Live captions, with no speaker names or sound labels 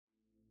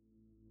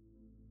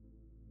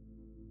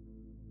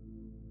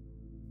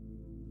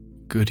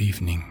Good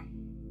evening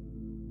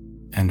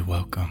and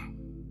welcome.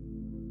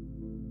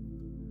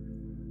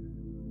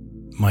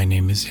 My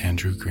name is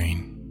Andrew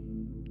Green,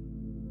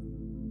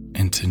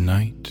 and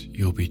tonight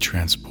you'll be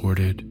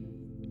transported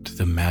to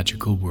the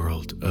magical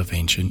world of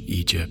ancient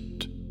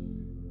Egypt,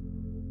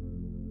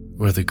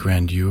 where the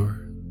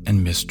grandeur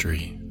and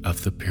mystery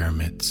of the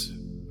pyramids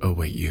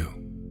await you.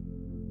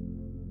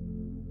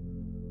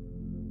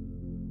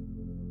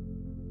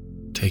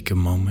 Take a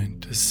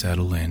moment to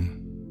settle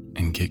in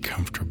and get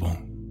comfortable.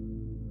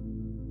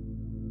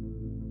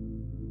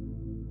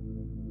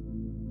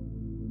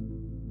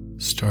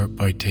 Start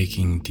by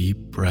taking deep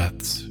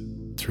breaths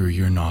through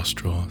your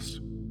nostrils,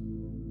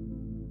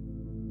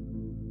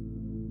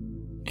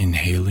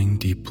 inhaling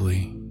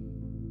deeply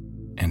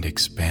and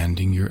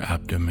expanding your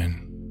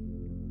abdomen.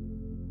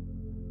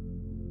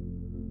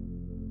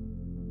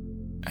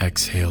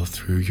 Exhale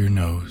through your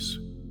nose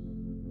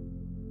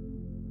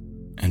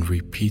and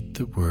repeat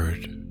the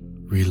word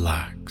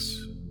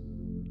relax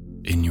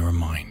in your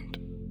mind.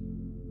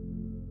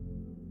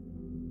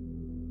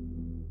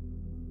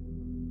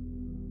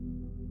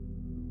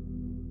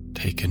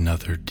 Take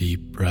another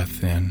deep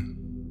breath in,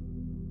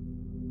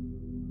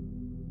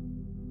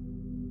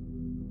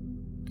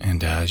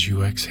 and as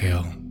you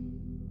exhale,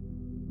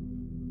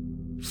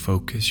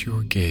 focus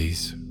your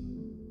gaze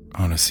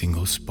on a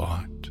single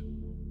spot.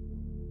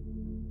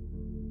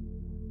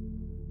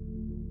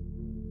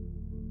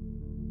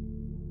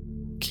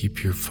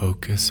 Keep your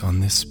focus on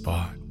this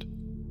spot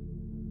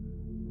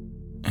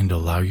and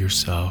allow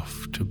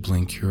yourself to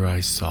blink your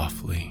eyes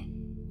softly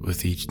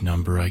with each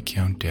number I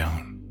count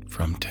down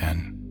from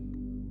 10.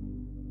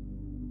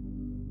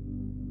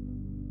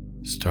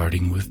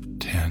 Starting with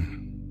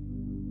 10,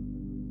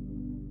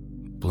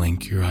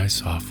 blink your eyes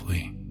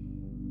softly,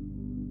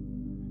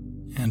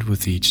 and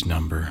with each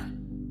number,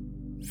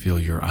 feel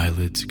your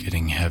eyelids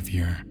getting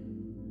heavier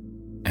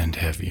and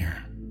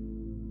heavier.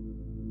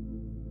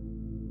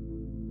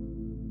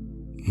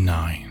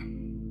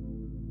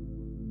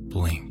 9,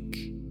 blink.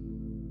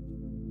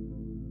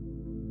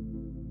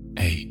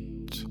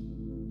 8,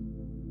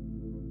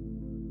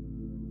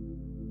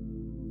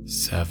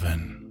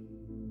 7,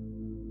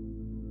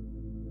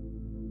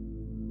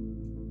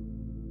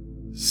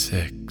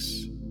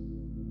 6,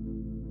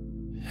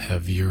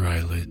 heavier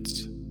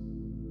eyelids.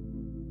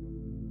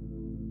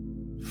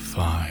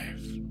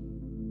 5,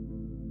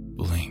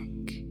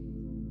 blink.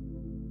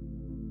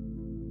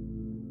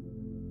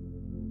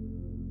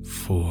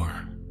 4,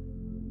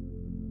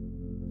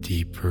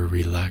 deeper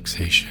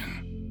relaxation.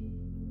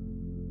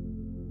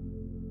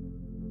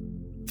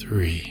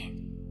 3,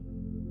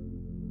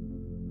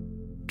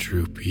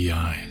 droopy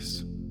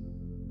eyes.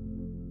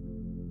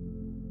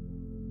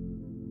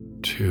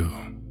 2,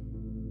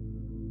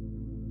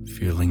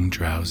 feeling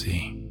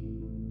drowsy.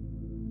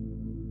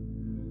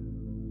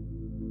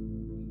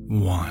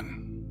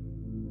 1,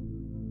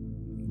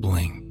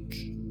 blink.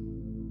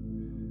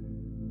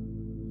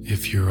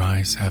 If your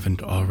eyes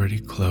haven't already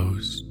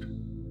closed,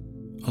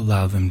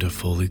 allow them to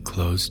fully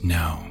close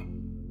now.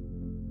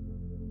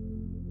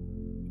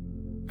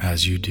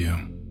 As you do,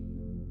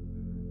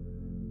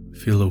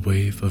 feel a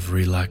wave of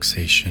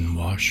relaxation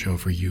wash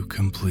over you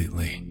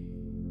completely,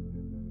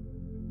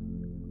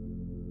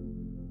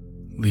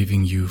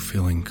 leaving you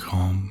feeling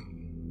calm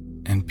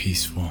and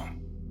peaceful.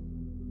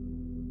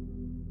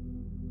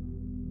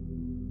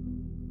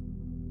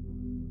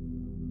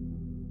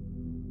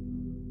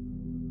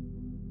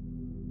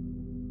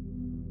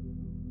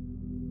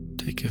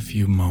 Take a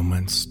few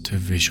moments to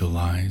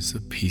visualize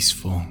a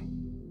peaceful,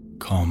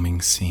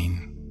 calming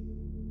scene.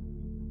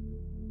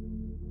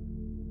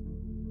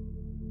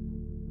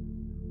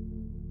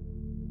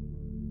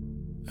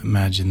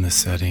 Imagine the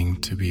setting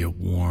to be a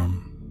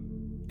warm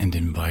and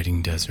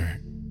inviting desert.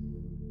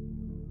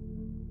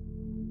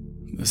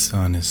 The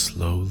sun is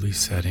slowly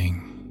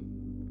setting,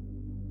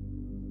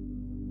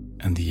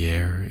 and the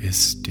air is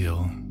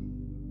still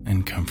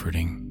and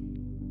comforting.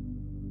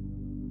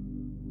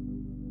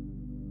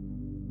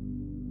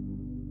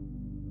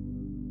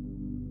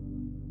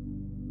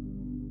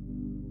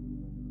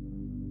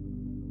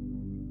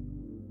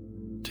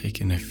 Take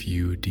in a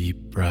few deep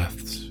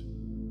breaths,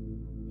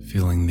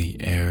 feeling the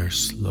air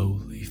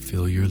slowly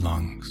fill your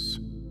lungs.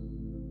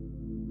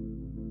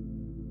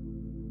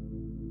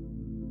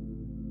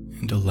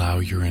 And allow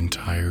your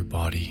entire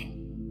body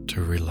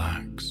to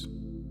relax.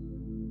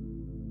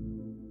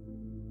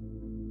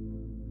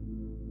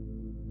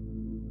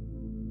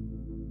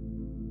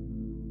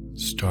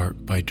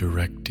 Start by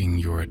directing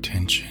your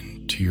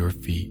attention to your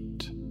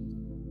feet.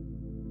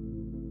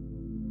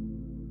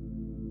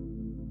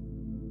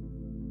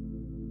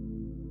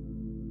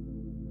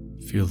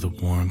 Feel the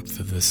warmth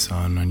of the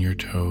sun on your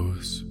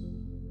toes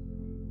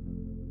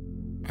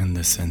and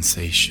the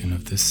sensation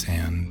of the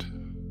sand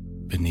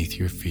beneath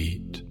your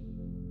feet.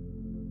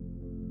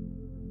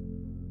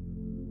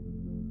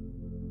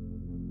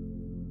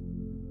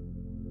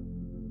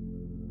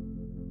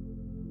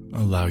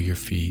 Allow your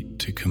feet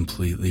to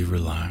completely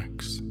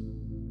relax,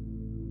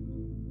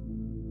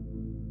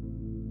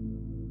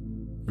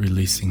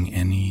 releasing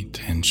any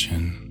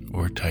tension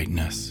or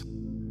tightness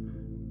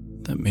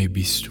that may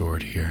be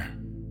stored here.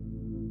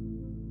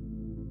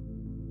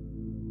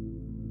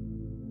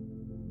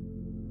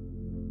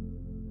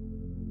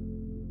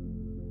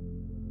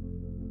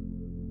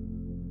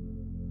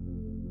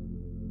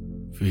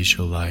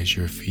 Visualize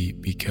your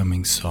feet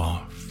becoming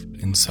soft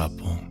and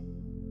supple,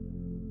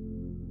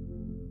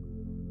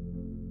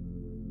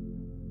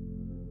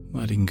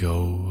 letting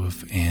go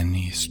of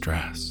any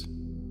stress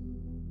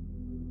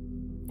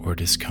or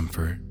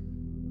discomfort.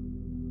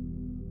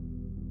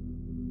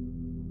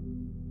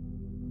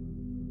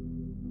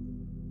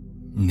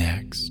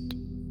 Next,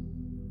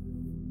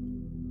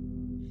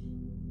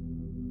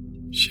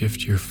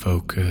 shift your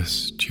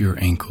focus to your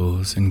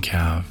ankles and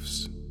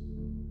calves.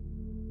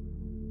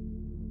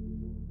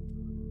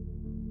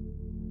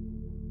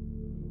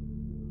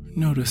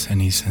 Notice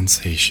any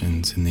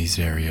sensations in these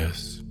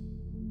areas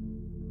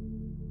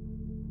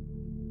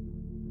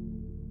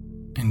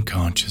and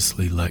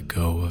consciously let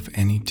go of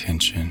any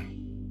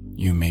tension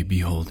you may be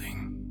holding.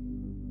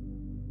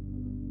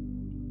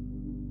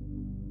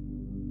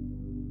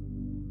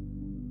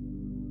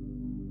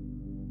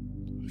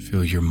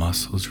 Feel your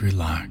muscles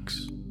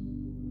relax,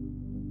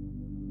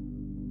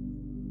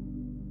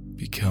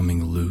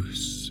 becoming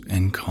loose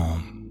and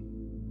calm.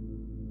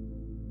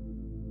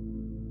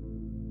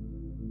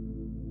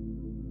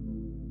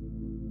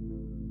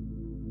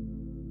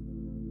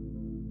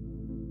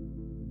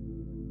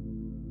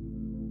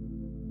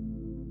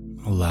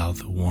 Allow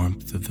the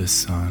warmth of the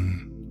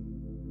sun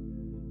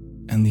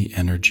and the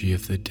energy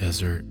of the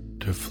desert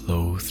to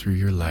flow through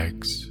your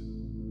legs,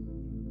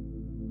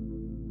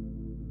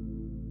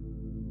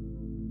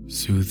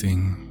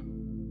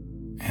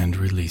 soothing and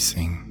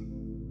releasing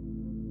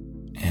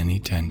any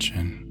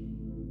tension.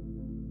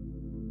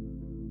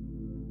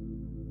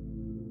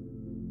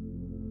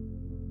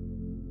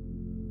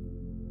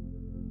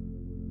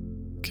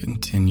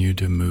 Continue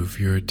to move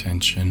your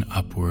attention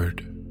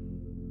upward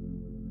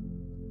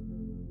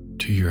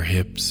to your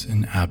hips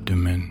and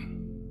abdomen.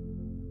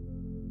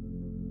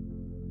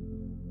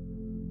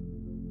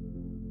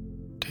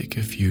 Take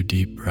a few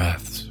deep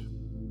breaths,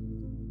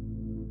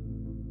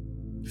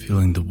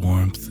 feeling the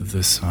warmth of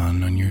the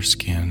sun on your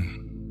skin.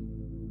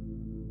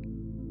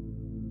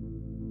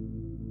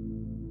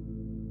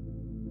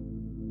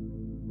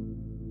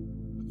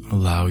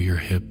 Allow your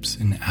hips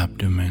and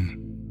abdomen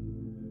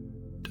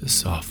to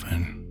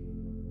soften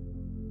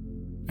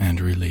and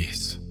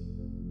release.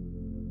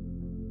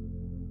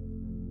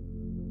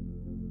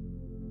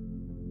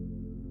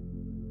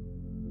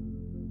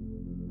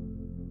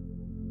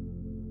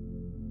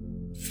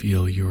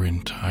 Feel your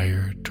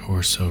entire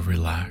torso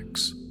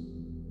relax,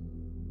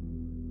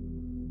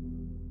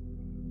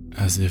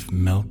 as if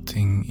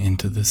melting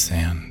into the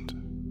sand.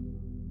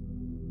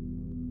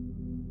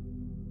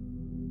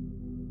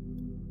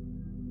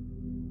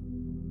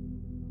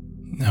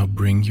 Now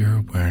bring your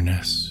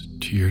awareness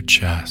to your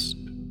chest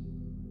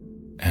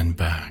and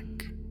back.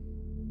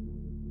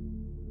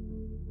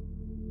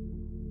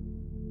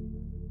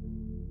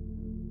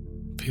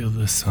 Feel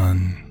the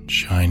sun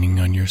shining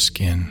on your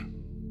skin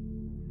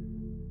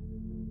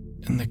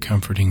and the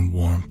comforting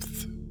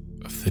warmth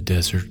of the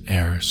desert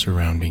air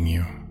surrounding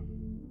you.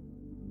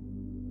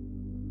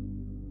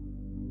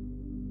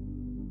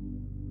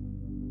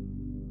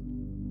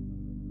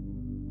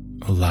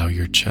 Allow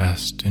your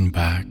chest and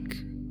back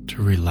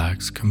to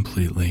relax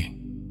completely,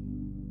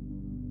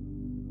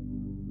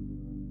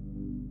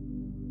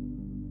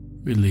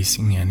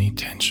 releasing any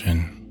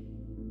tension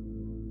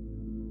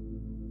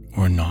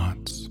or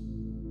knots.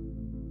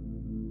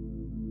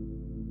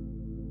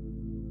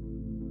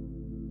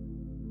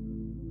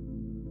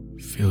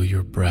 Feel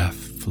your breath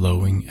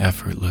flowing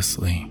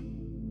effortlessly.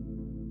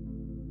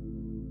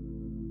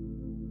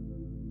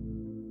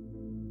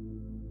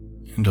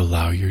 And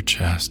allow your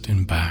chest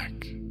and back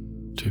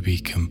to be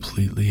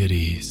completely at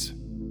ease.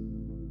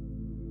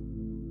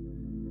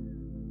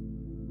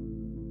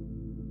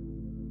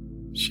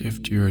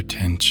 Shift your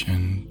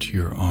attention to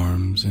your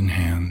arms and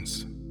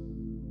hands.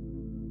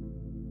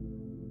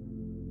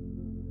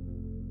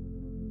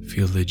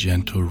 Feel the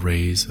gentle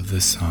rays of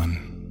the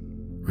sun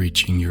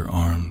reaching your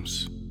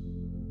arms,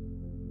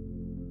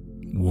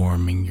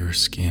 warming your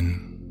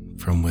skin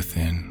from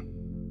within.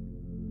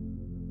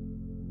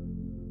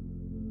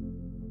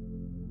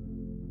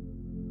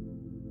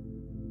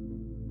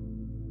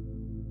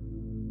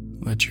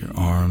 Let your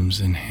arms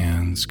and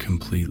hands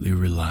completely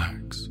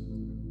relax,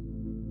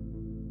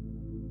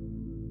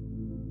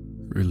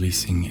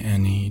 releasing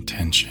any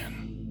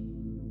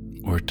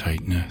tension or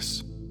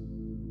tightness.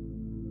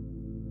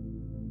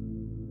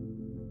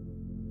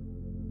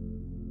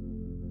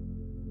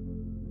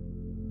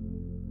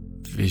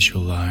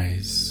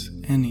 Visualize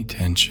any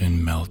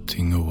tension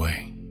melting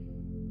away,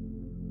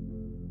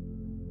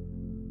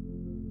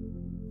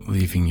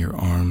 leaving your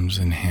arms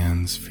and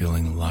hands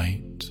feeling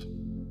light,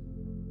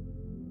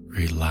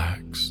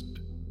 relaxed,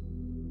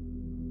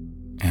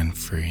 and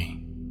free.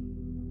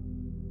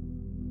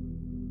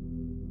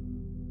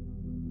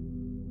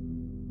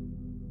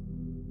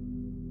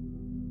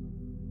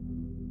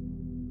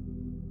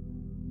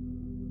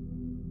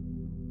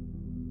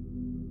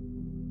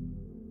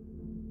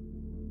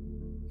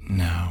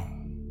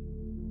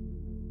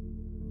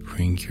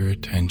 bringing your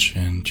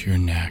attention to your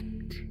neck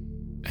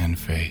and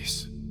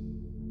face.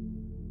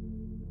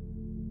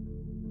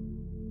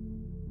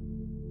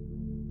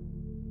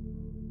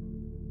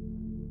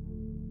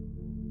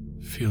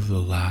 Feel the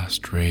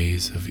last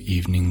rays of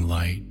evening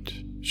light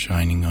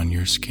shining on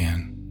your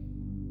skin,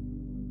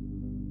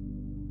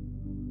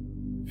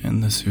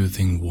 and the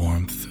soothing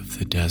warmth of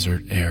the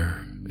desert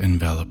air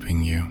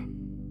enveloping you.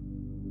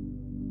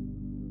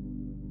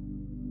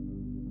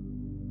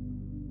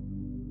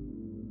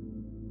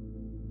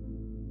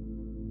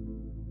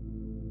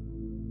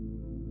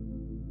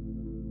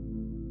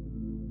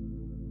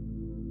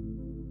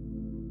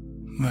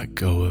 Let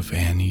go of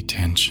any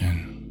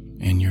tension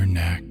in your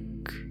neck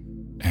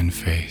and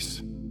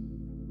face,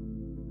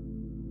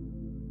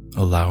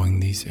 allowing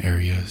these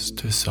areas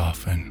to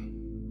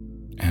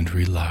soften and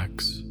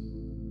relax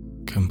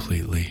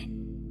completely.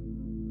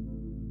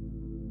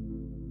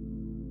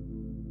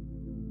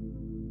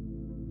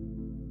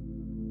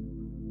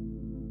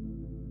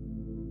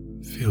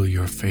 Feel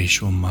your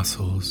facial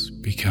muscles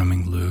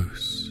becoming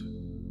loose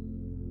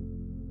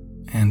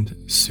and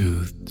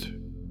soothed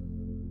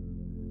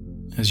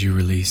as you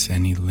release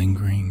any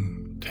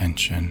lingering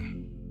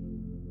tension.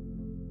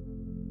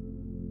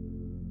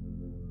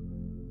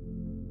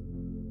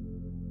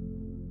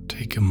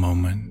 Take a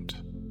moment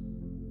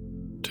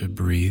to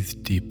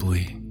breathe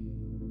deeply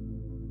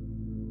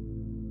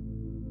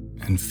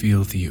and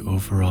feel the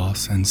overall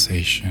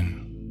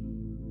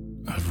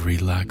sensation of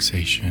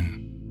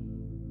relaxation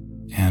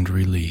and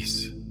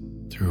release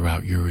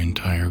throughout your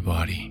entire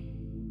body.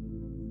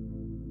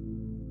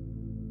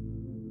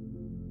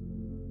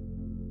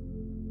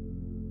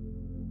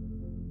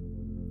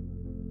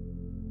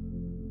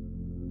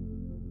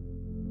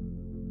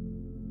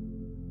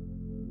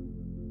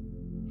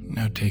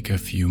 Now take a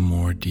few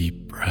more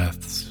deep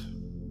breaths.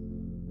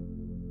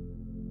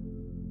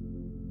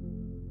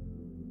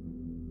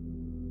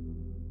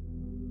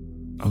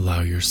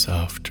 Allow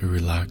yourself to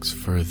relax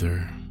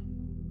further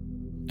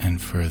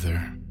and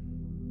further,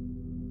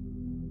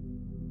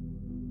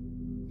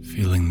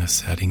 feeling the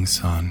setting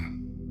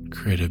sun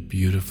create a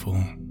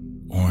beautiful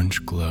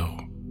orange glow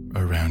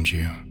around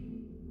you.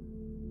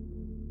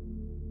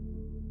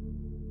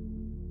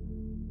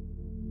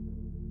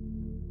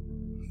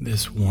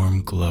 This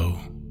warm glow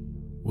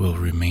will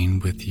remain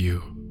with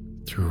you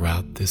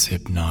throughout this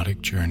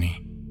hypnotic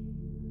journey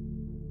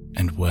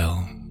and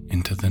well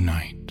into the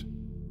night.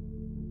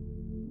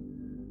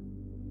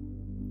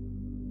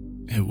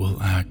 It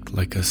will act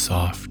like a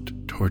soft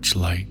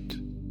torchlight,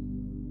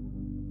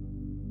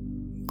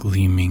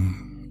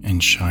 gleaming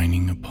and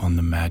shining upon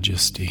the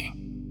majesty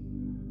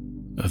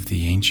of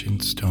the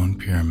ancient stone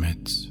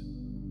pyramids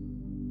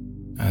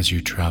as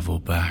you travel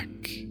back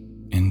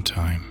in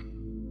time.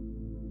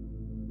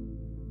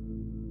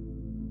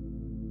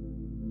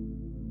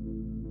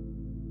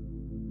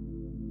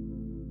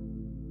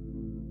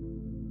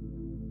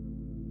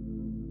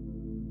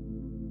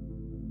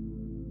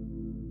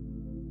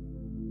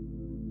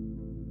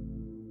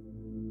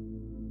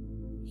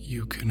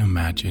 You can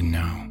imagine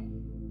now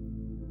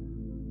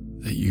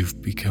that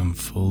you've become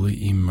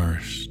fully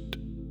immersed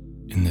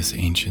in this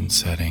ancient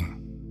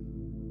setting,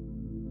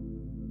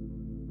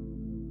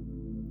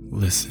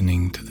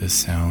 listening to the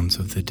sounds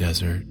of the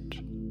desert,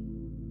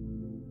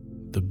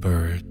 the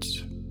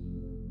birds,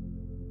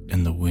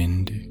 and the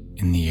wind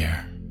in the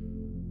air.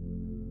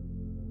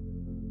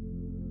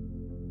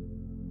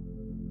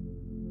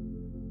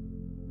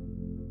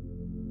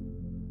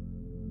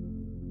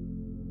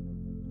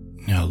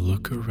 Now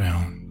look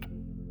around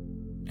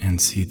and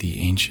see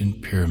the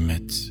ancient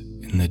pyramids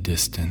in the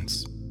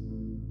distance.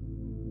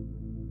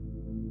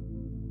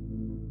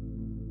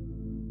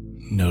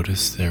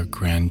 Notice their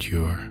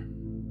grandeur,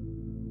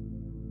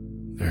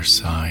 their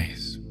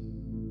size,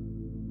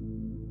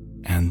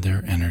 and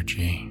their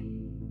energy.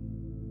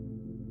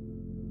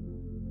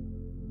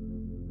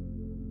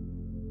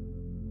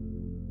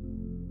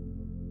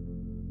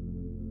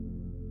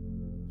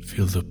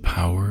 Feel the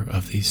power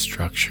of these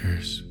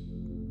structures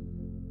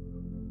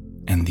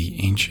and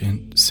the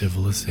ancient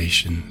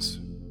civilizations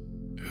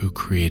who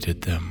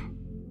created them.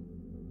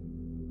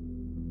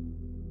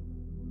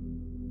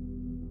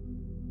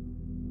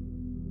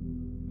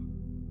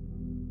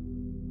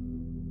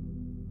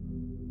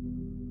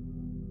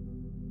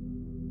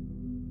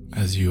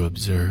 As you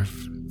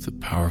observe the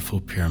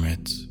powerful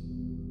pyramids,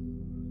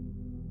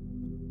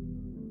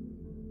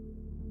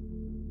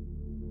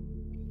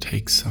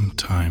 take some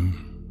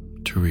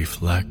time to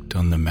reflect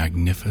on the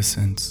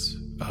magnificence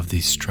of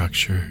these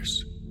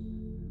structures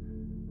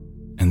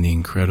and the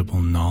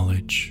incredible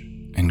knowledge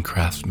and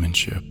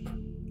craftsmanship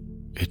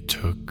it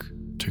took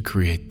to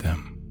create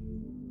them.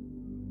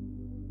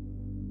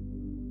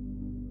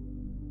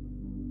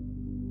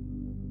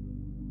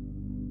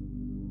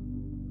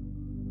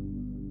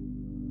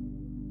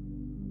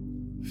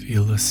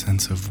 Feel a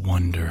sense of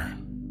wonder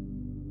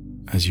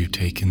as you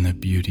take in the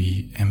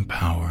beauty and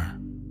power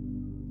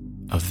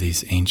of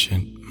these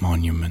ancient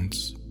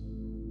monuments.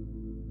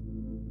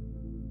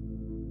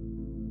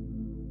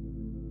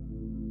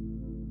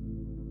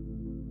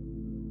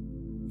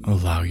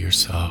 Allow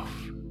yourself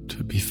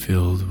to be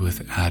filled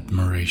with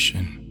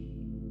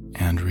admiration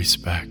and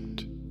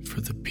respect for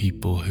the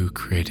people who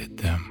created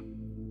them,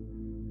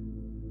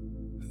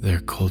 their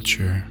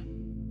culture,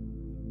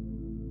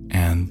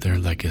 and their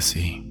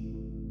legacy.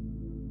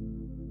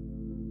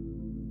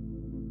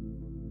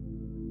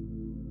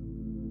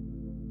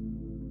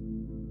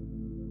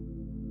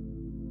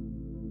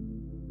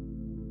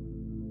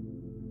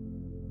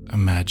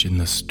 Imagine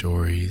the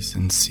stories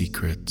and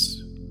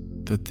secrets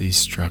that these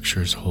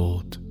structures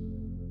hold,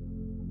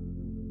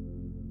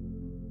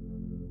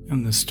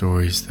 and the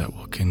stories that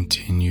will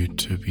continue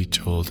to be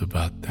told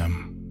about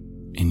them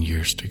in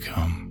years to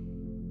come.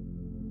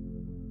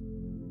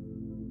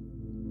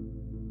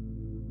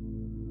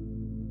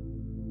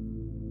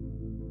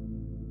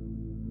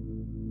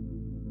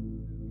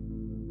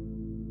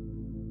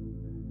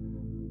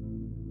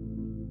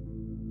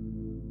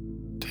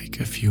 Take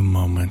a few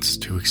moments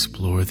to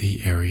explore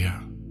the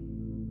area,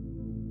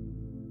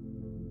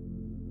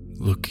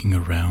 looking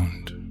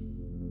around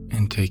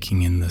and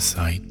taking in the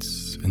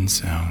sights and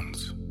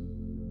sounds.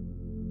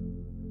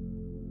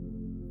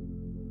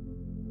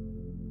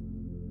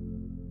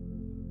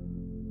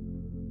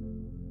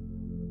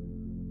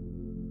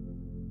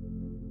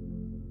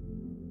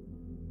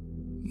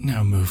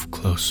 Now move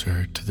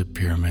closer to the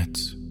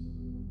pyramids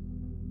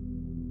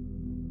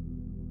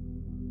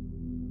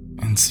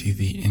and see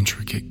the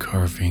intricate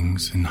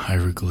carvings and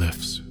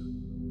hieroglyphs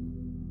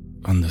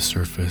on the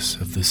surface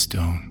of the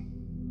stone.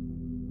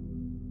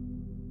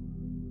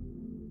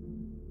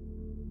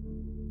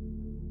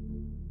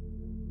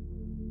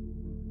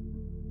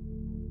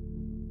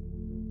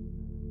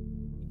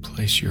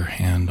 Place your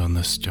hand on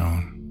the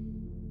stone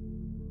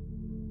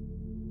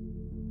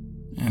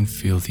and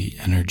feel the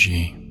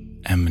energy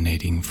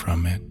emanating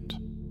from it.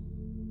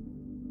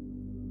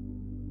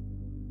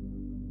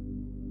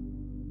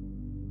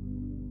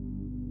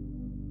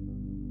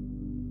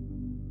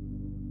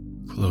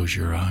 Close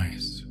your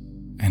eyes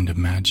and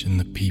imagine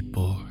the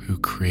people who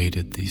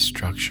created these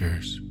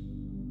structures.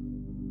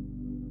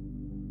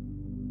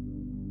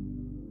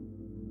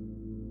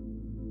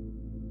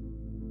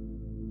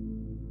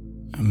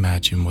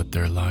 Imagine what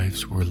their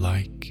lives were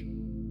like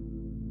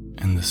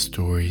and the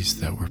stories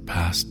that were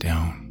passed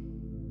down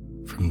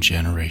from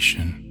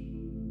generation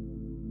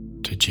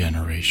to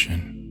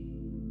generation.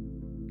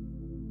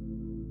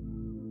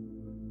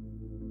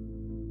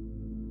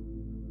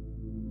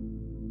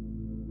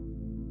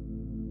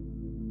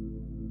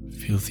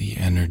 Feel the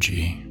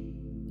energy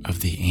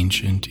of the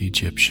ancient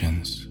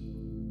Egyptians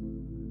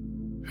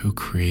who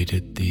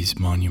created these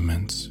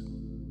monuments.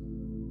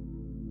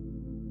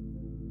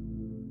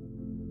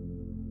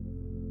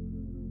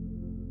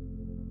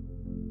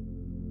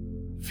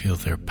 Feel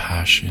their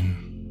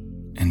passion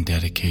and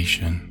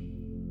dedication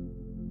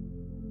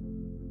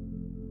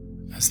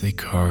as they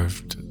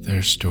carved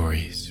their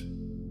stories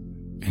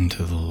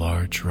into the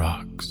large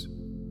rocks.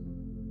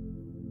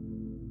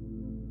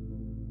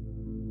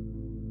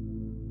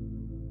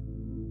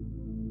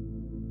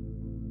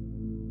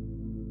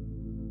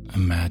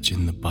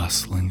 Imagine the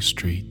bustling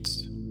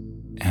streets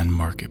and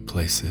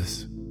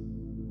marketplaces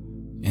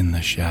in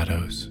the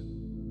shadows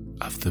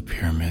of the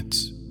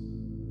pyramids.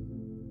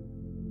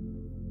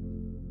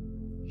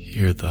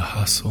 Hear the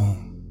hustle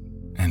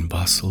and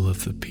bustle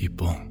of the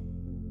people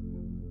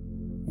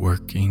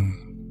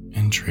working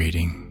and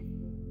trading,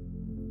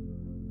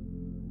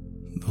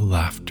 the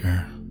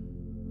laughter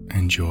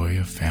and joy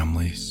of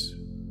families.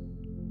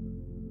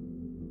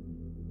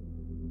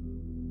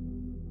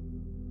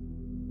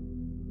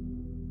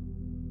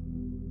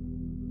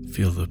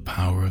 Feel the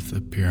power of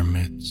the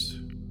pyramids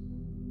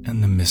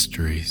and the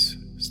mysteries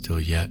still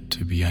yet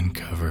to be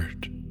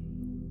uncovered.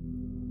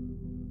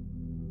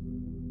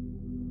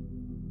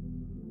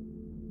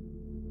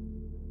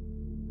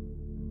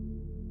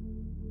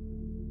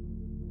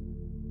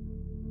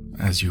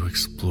 As you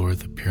explore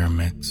the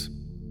pyramids,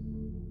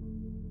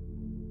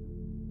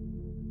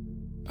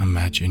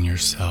 imagine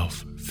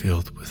yourself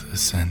filled with a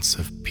sense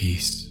of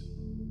peace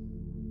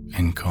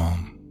and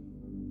calm.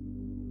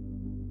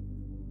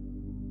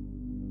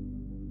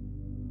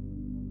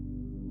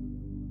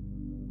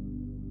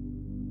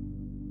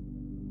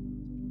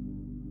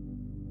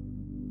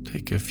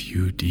 Take a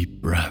few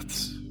deep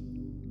breaths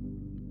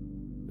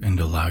and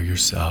allow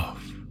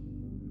yourself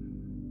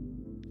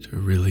to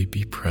really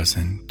be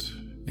present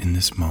in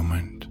this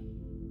moment.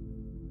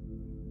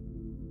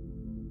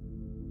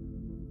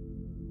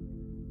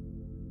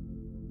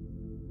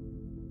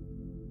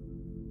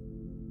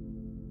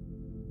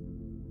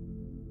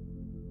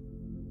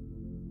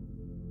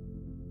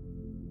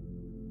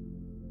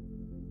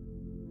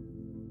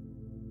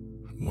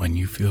 When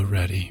you feel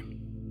ready,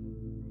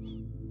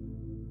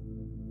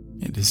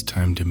 it is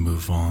time to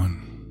move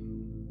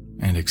on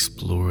and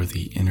explore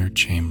the inner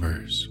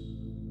chambers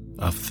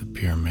of the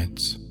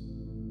pyramids.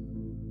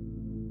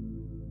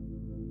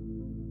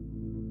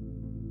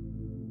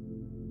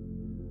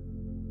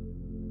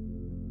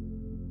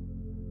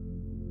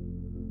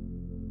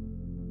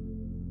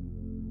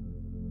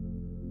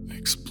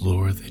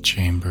 explore the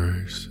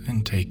chambers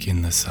and take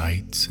in the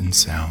sights and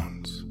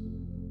sounds.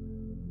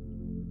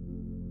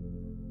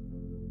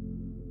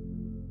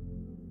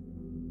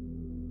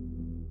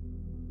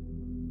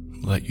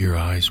 Let your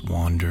eyes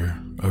wander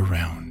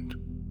around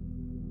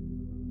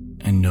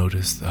and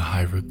notice the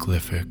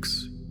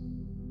hieroglyphics,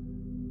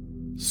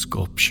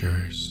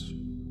 sculptures,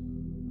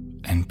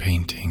 and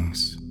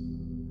paintings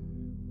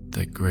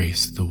that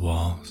grace the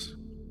walls.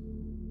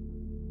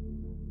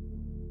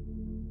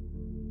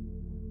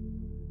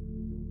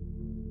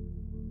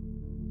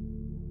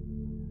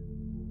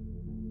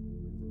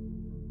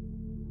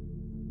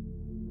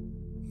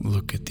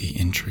 Look at the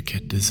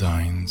intricate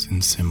designs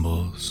and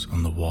symbols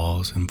on the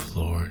walls and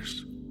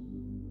floors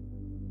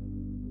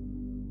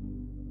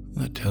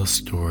that tell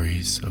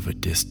stories of a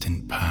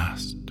distant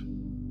past.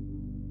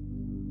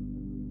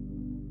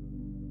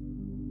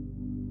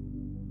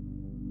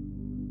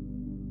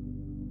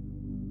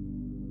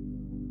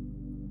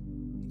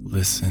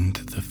 Listen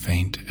to the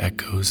faint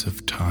echoes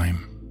of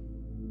time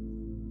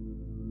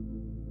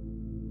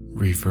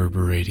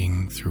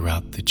reverberating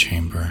throughout the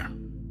chamber.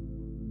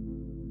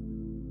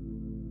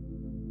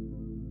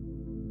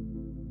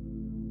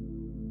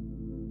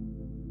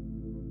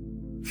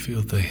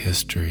 Feel the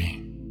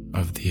history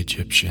of the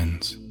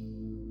Egyptians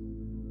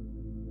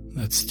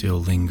that still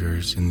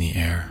lingers in the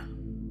air.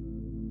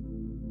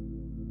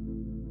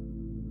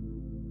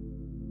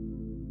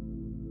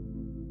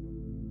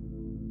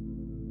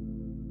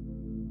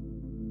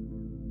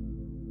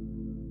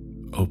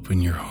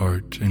 Open your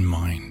heart and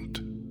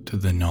mind to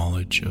the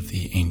knowledge of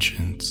the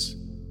ancients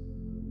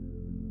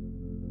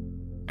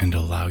and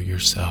allow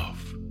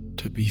yourself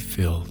to be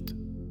filled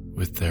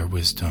with their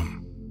wisdom.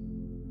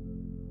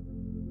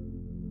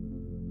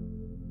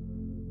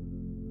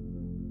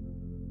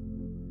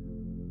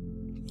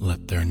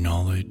 Let their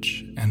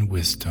knowledge and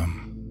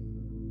wisdom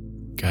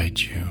guide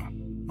you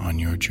on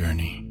your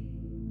journey.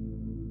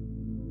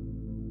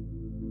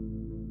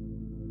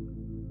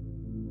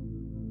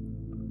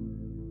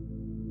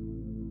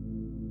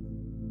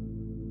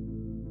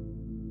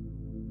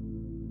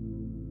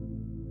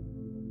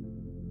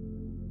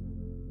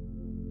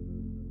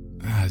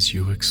 As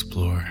you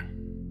explore,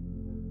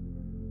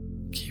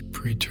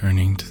 keep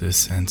returning to the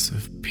sense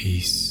of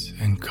peace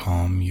and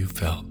calm you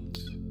felt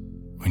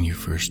when you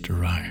first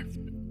arrived.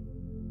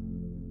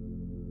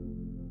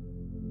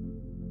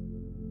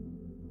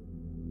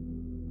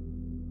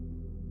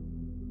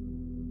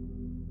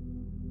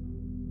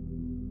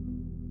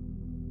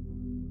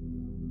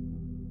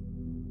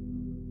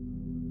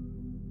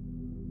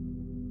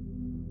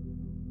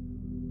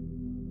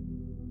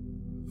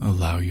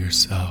 Allow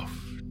yourself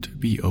to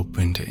be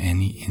open to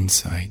any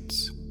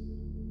insights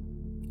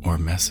or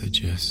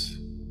messages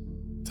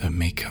that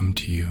may come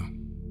to you.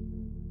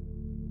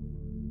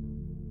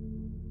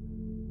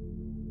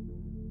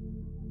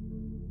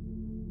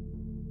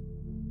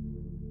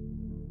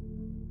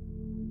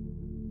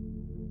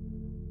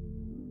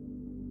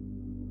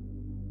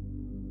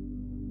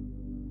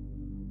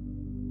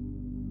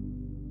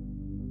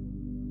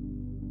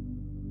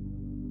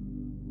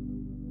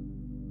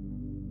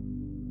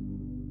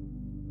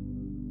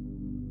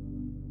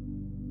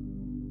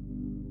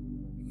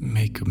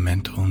 Make a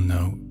mental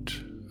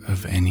note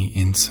of any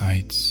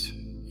insights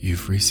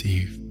you've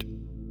received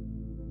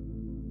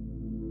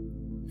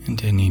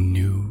and any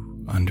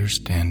new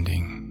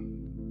understanding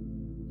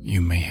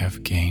you may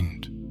have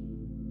gained.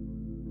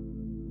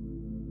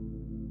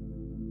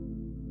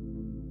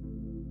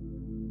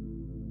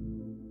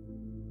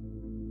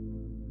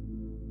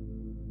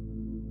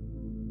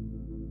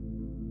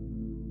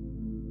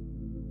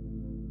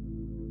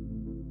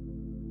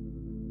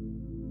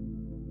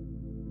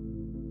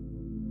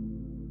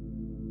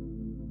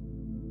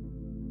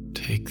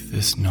 Take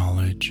this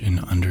knowledge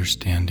and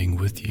understanding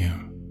with you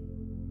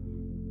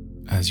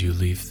as you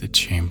leave the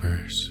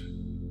chambers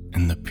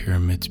and the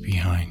pyramids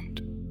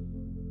behind.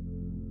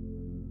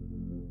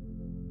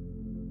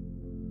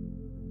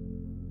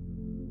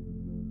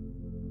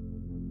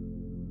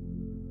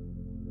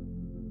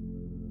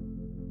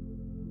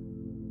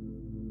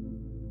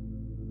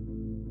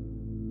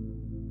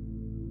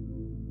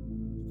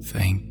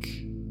 Thank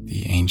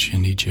the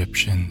ancient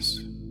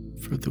Egyptians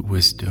for the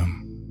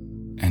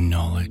wisdom and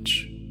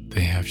knowledge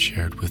they have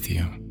shared with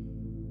you.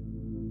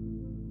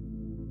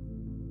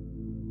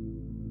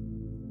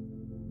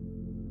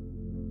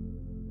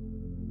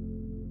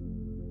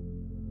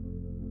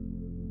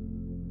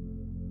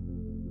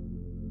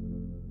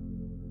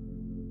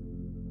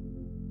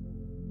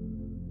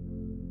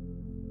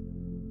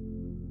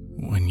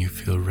 When you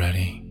feel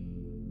ready,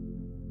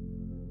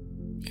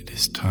 it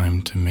is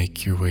time to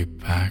make your way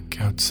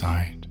back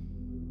outside,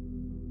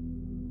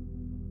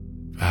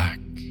 back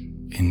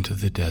into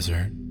the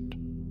desert.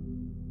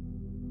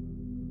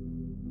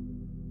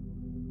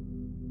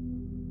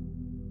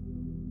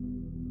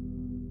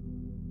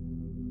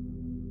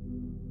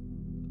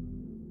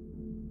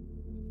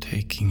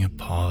 Taking a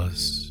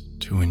pause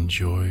to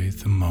enjoy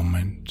the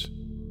moment,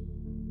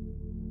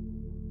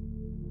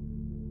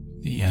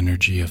 the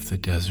energy of the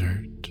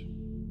desert,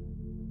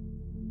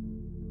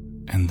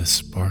 and the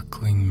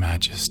sparkling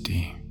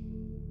majesty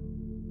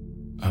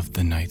of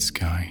the night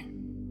sky.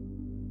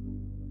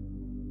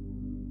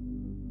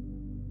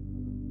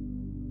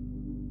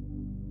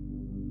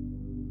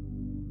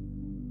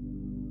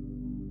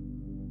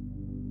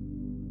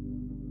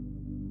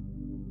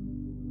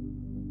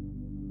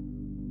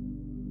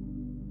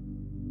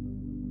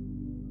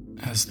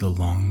 As the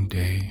long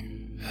day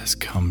has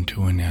come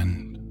to an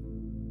end,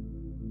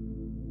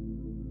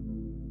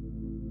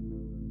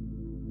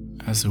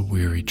 as a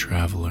weary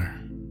traveler,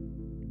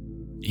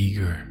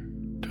 eager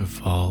to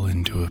fall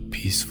into a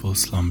peaceful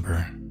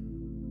slumber,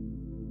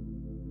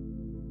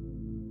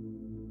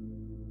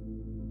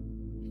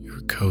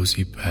 your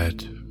cozy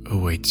bed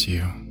awaits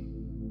you.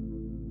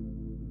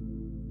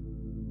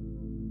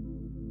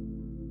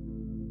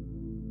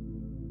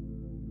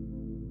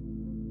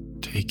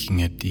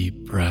 Taking a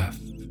deep breath,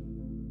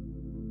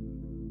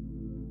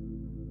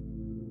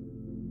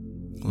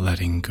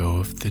 letting go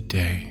of the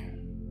day,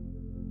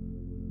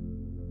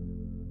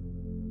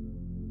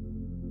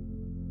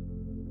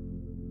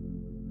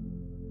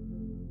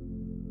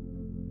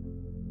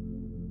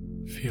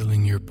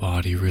 feeling your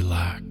body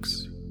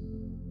relax,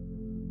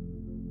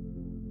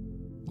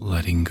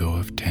 letting go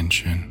of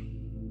tension.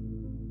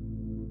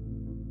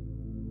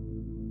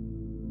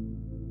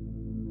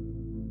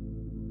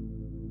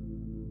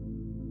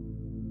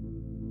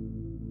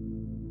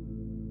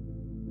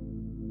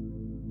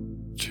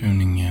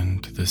 Tuning in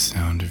to the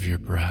sound of your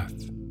breath.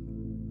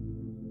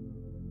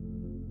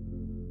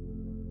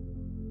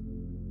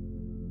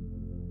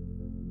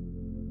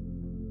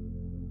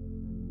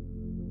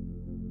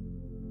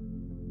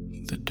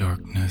 The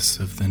darkness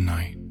of the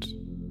night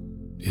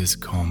is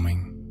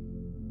calming.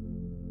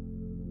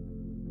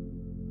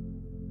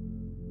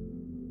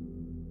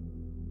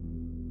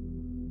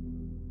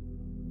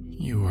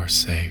 You are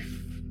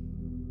safe,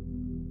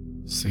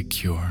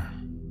 secure,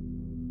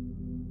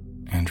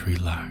 and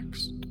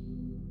relaxed.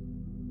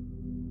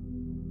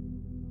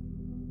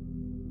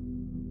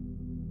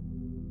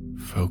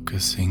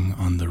 Focusing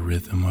on the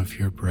rhythm of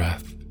your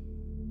breath,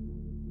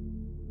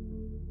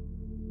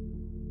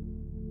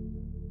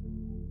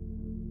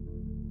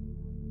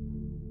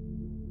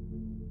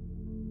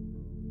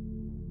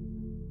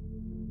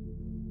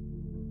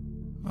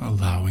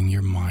 allowing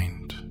your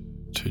mind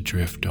to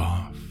drift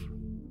off.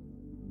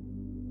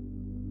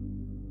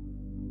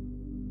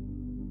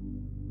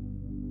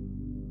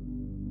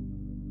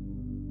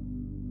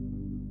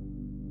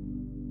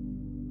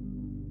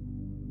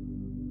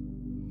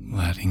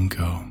 Letting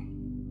go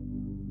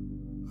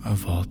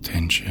of all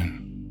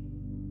tension.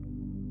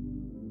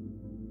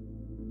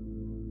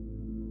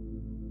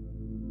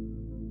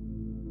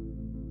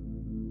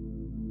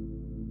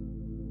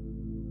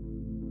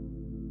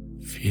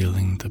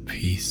 Feeling the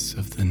peace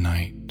of the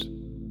night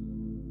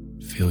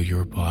fill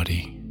your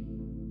body.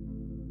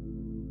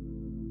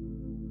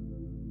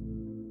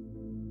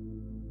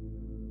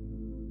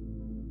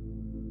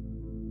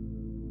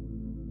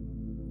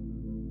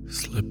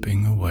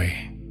 Slipping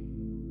away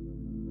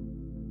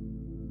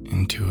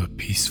into a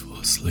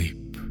peaceful sleep.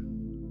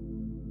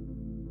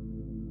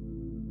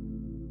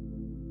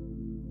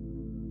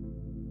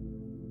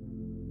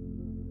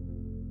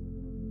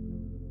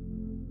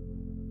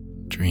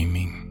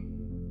 Dreaming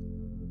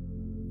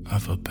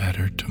of a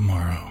better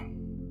tomorrow.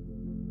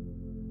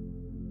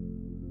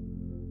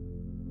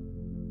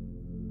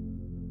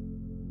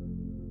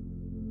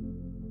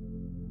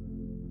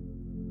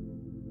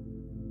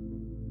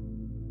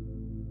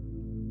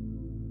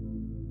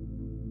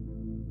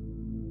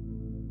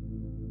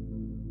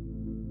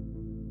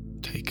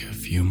 Take a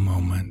few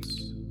moments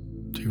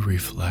to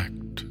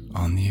reflect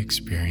on the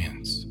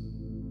experience.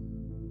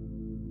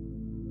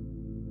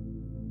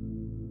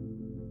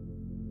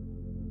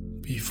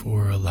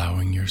 Before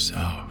allowing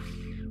yourself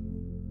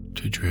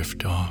to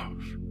drift off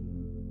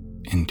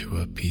into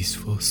a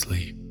peaceful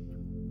sleep.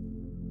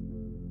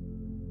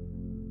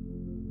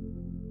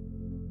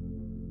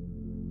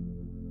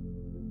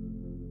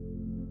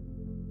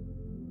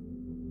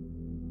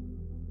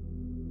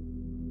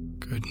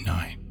 Good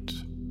night.